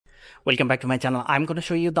Welcome back to my channel. I'm going to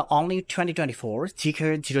show you the all-new 2024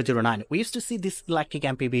 Zeekr 009. We used to see this electric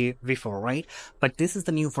MPV before, right? But this is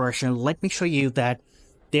the new version. Let me show you that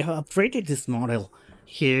they have upgraded this model.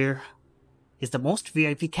 Here is the most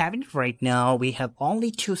VIP cabin. Right now, we have only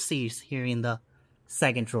 2 seats here in the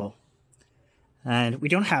second row. And we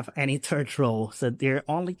don't have any third row, so there are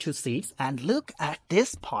only 2 seats. And look at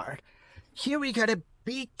this part. Here we got a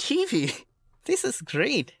big TV. This is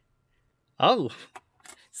great. Oh.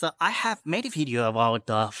 So I have made a video about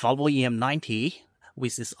the Volvo EM90,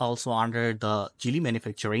 which is also under the Geely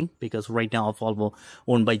manufacturing, because right now Volvo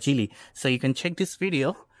owned by Geely. So you can check this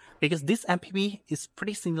video because this MPV is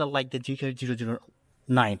pretty similar like the Zeekr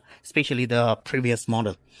 009, especially the previous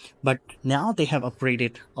model. But now they have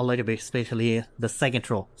upgraded a little bit, especially the second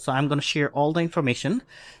row. So I'm going to share all the information.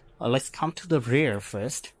 Let's come to the rear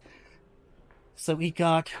first. So we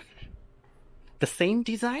got the same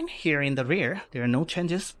design here in the rear. There are no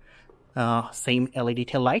changes. Same LED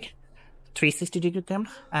tail light, 360-degree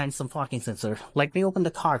camera, and some parking sensor. Let me open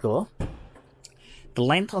the cargo. The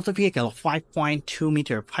length of the vehicle 5.2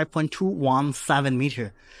 meter, 5.217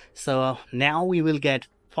 meter. So now we will get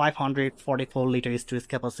 544 liter storage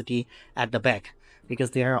capacity at the back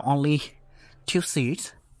because there are only 2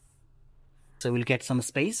 seats. So we'll get some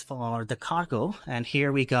space for the cargo. And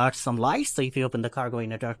here we got some lights. So if you open the cargo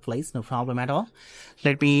in a dark place, no problem at all.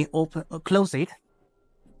 Let me close it.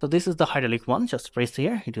 So this is the hydraulic one. Just press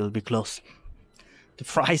here. It will be closed. The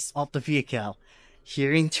price of the vehicle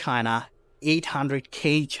here in China,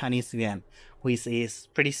 800k Chinese yuan, which is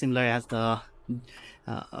pretty similar as the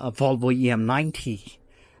Volvo EM90.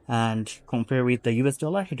 And compared with the US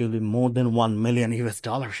dollar, it will be more than 1 million US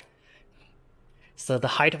dollars. So the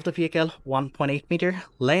height of the vehicle, 1.8 meter,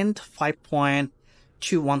 length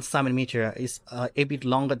 5.217 meter, is a bit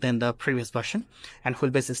longer than the previous version, and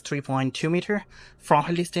wheelbase is 3.2 meter, front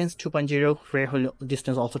wheel distance 2.0, rear wheel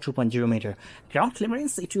distance also 2.0 meter. Ground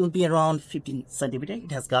clearance, it will be around 15 centimeter.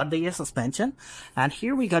 It has got the air suspension, and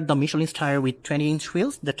here we got the Michelin's tire with 20-inch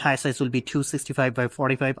wheels. The tire size will be 265 by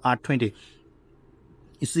 45 R20.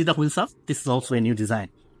 You see the wheel stuff? This is also a new design.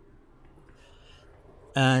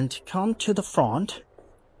 And come to the front,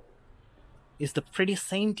 is the pretty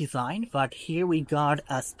same design, but here we got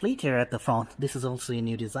a splitter at the front. This is also a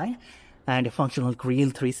new design, and a functional grille,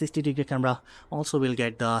 360-degree camera. Also we'll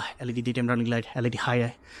get the LED daytime running light, LED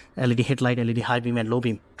headlight, LED high beam and low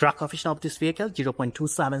beam. Drag coefficient of this vehicle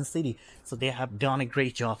 0.27 CD. So they have done a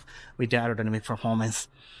great job with the aerodynamic performance.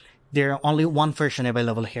 There are only one version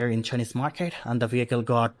available here in Chinese market, and the vehicle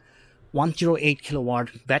got 108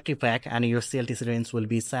 kilowatt battery pack, and your CLTC range will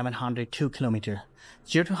be 702 kilometer.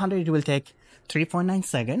 0 to 100 it will take 3.9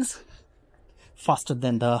 seconds, faster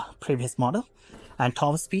than the previous model, and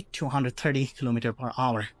top speed 230 kilometer per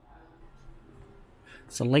hour.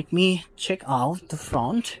 So let me check out the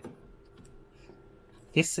front.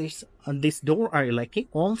 This door are electric.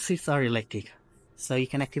 All seats are electric, so you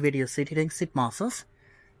can activate your seat heating, seat massages.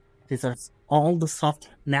 These are all the soft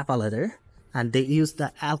Nappa leather. And they use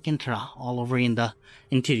the Alcantara all over in the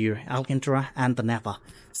interior, Alcantara and the Nappa.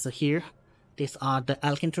 So here, these are the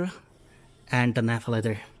Alcantara and the Nappa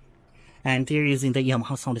leather. And they're using the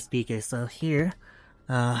Yamaha sound speakers. So here,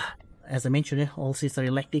 as I mentioned, all seats are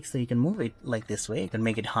electric, so you can move it like this way. You can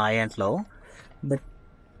make it high and low. But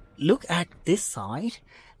look at this side.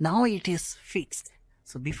 Now it is fixed.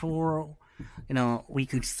 So before, we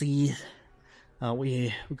could see...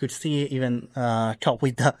 we could see even top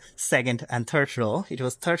with the second and third row. It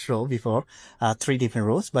was third row before, 3 different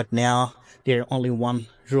rows, but now there are only 1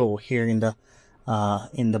 row here in the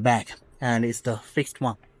back, and it's the fixed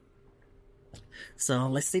one. So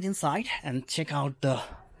let's sit inside and check out the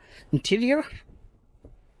interior.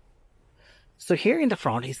 So here in the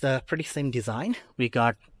front is the pretty same design. We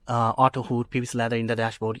got auto hood, PVC leather in the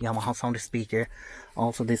dashboard, Yamaha sound speaker.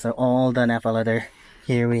 Also, these are all the Nappa leather.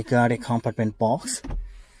 Here we got a compartment box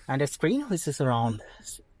and a screen which is around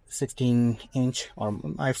 16 inch, or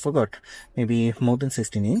I forgot, maybe more than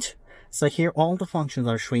 16 inch. So here all the functions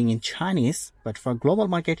are showing in Chinese, but for global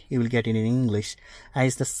market you will get it in English. And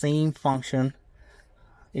it's the same function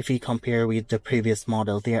if we compare with the previous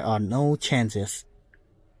model. There are no changes.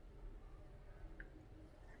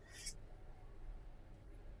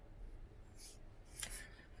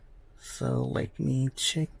 So let me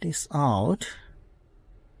check this out.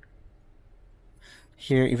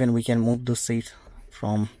 Here even we can move the seat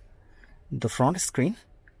from the front screen.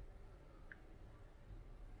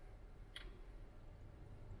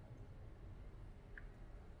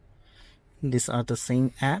 These are the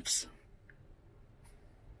same apps.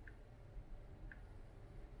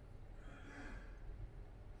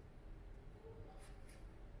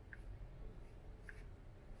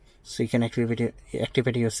 so you can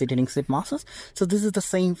activate your seating seat masses. So this is the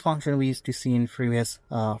same function we used to see in previous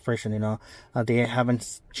version. They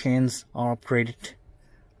haven't changed or upgraded.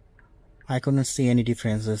 I couldn't see any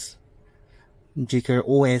differences. Zeekr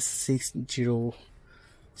OS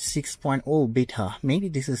 6.0 beta. Maybe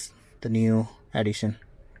this is the new edition.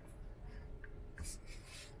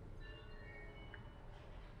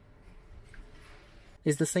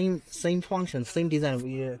 It's the same function, same design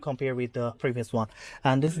we compare with the previous one.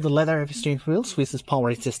 And this is the leather steering wheels, which is power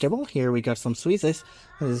adjustable. Here we got some switches.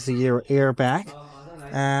 This is your airbag.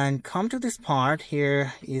 And come to this part.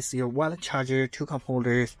 Here is your wallet charger, 2 cup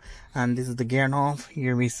holders, and this is the gear knob.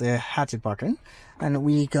 Here is a hatchet button, and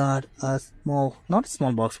we got a small, not a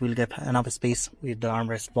small box, we'll get enough space with the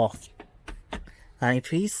armrest box. And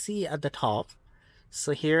if we see at the top,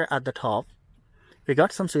 so here at the top we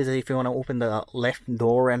got some switches. If you want to open the left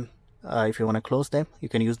door, and if you want to close them, you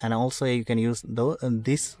can use, and also you can use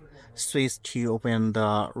this switch to open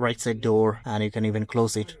the right side door, and you can even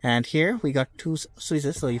close it. And here we got 2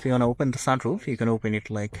 switches, so if you want to open the sunroof, you can open it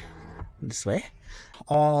like this way.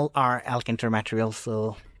 All are Alcantara materials,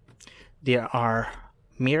 so there are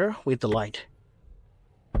mirror with the light.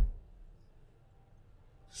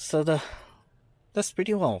 So that's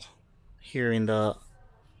pretty well here in the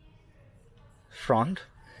front.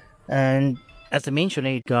 And as I mentioned,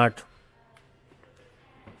 it got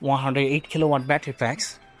 108 kilowatt battery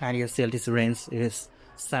packs, and your CLTC range is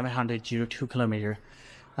 702 kilometer.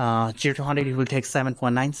 0 to 100 it will take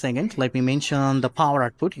 7.9 seconds. Let me mention the power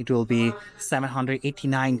output. It will be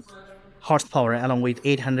 789 horsepower along with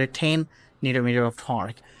 810 newton meter of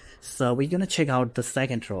torque. So we're gonna check out the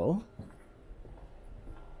second row.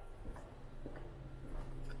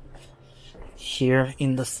 Here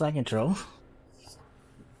in the second row,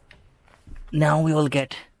 now we will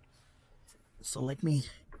get, so let me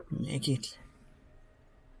make it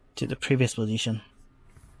to the previous position.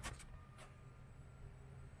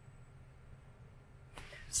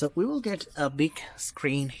 So we will get a big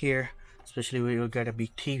screen here, especially we will get a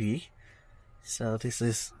big TV. So this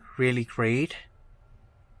is really great,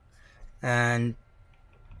 and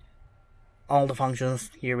all the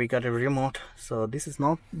functions here. We got a remote, so this is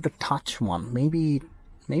not the touch one. Maybe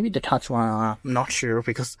the touch one, I'm not sure,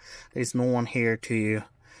 because there is no one here to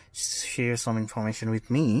share some information with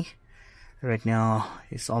me. Right now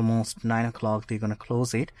it's almost 9 o'clock. They're gonna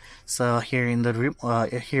close it. So here in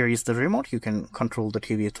the here is the remote. You can control the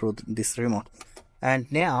TV through this remote.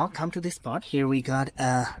 And now come to this part. Here we got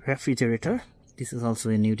a refrigerator. This is also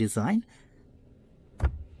a new design,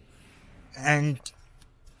 and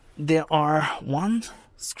there are one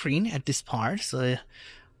screen at this part, so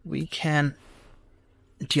we can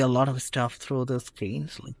do a lot of stuff through the screen.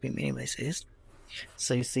 So let me minimize this.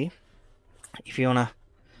 So you see, if you wanna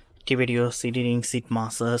activate your seat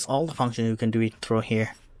masses, all the functions you can do it through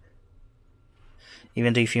here.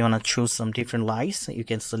 Even though if you wanna choose some different lights, you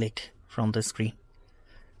can select from the screen.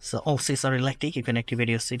 So all seats are electric. You can activate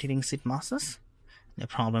your seat masses, no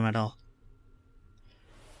problem at all.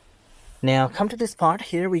 Now come to this part.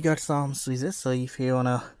 Here we got some switches, so if you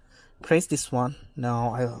wanna press this one,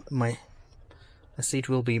 now my seat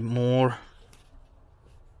will be more,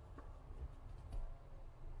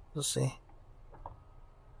 let's see,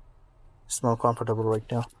 it's more comfortable right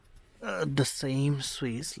now. The same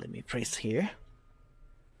switch, let me press here.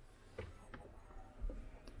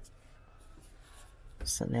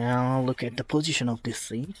 So now look at the position of this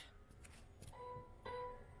seat.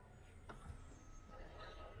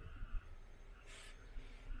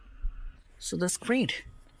 So that's great.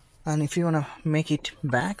 And if you want to make it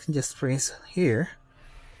back, just press here,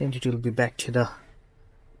 and it will be back to the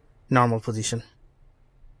normal position.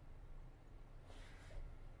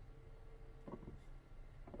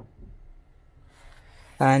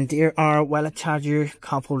 And there are wallet charger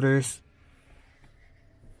cup holders,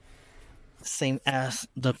 same as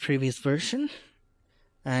the previous version.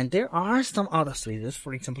 And there are some other switches.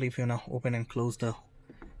 For example, if you want to open and close the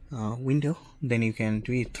window, then you can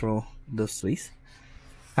do it through the switch.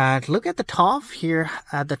 And look at the top. Here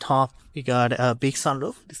at the top we got a big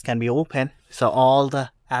sunroof. This can be open, so all the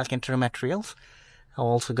Alcantara materials. I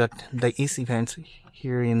also got the AC vents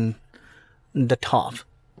here in the top.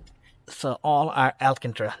 So all are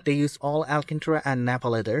Alcantara. They use all Alcantara and Napa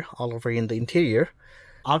leather all over in the interior.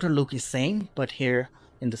 Outer look is same, but here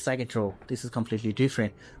in the second row, this is completely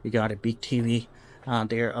different. We got a big TV.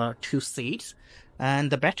 There are 2 seats,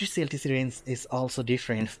 and the battery CLTC range is also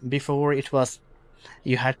different. Before it was,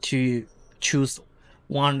 you had to choose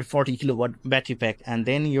 140 kilowatt battery pack, and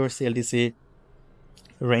then your CLTC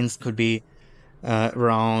range could be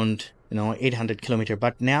around 800 kilometer.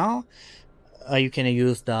 But now you can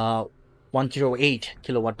use the 108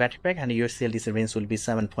 kilowatt battery pack, and your CLTC range will be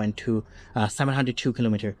 702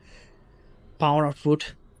 kilometer. Power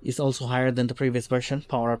output is also higher than the previous version.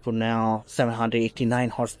 Power output now 789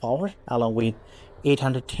 horsepower along with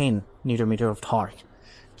 810 newton meter of torque.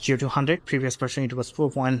 0 to 100, previous version it was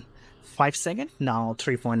 4.5 seconds, now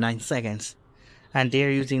 3.9 seconds. And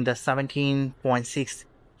they're using the 17.6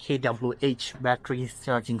 kWh battery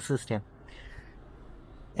charging system.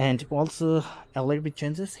 And also a little bit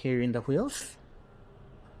changes here in the wheels.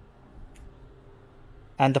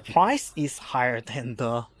 And the price is higher than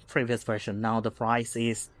the previous version. Now the price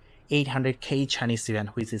is 800k Chinese yuan,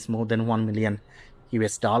 which is more than 1 million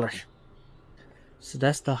US dollars. So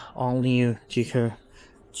that's the all new Zeekr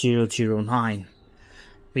 009,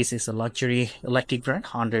 which is a luxury electric brand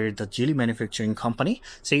under the Geely manufacturing company.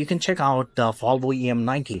 So you can check out the Volvo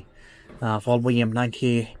EM90. Volvo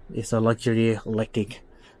EM90 is a luxury electric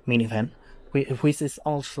minivan, which is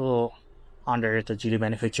also under the Geely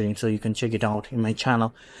manufacturing, so you can check it out in my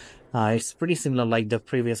channel. It's pretty similar like the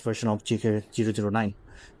previous version of Zeekr 009,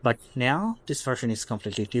 but now this version is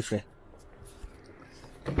completely different.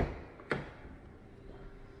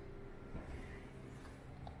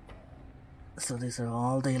 So these are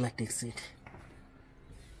all the electric seats.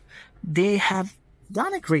 They have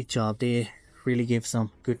done a great job. They really give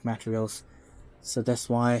some good materials, so that's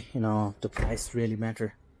why, you know, the price really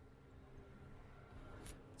matter.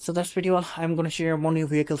 So that's pretty well. I'm gonna share more new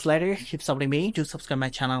vehicles later. Keep supporting me. Do subscribe my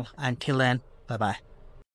channel. Until then, bye bye.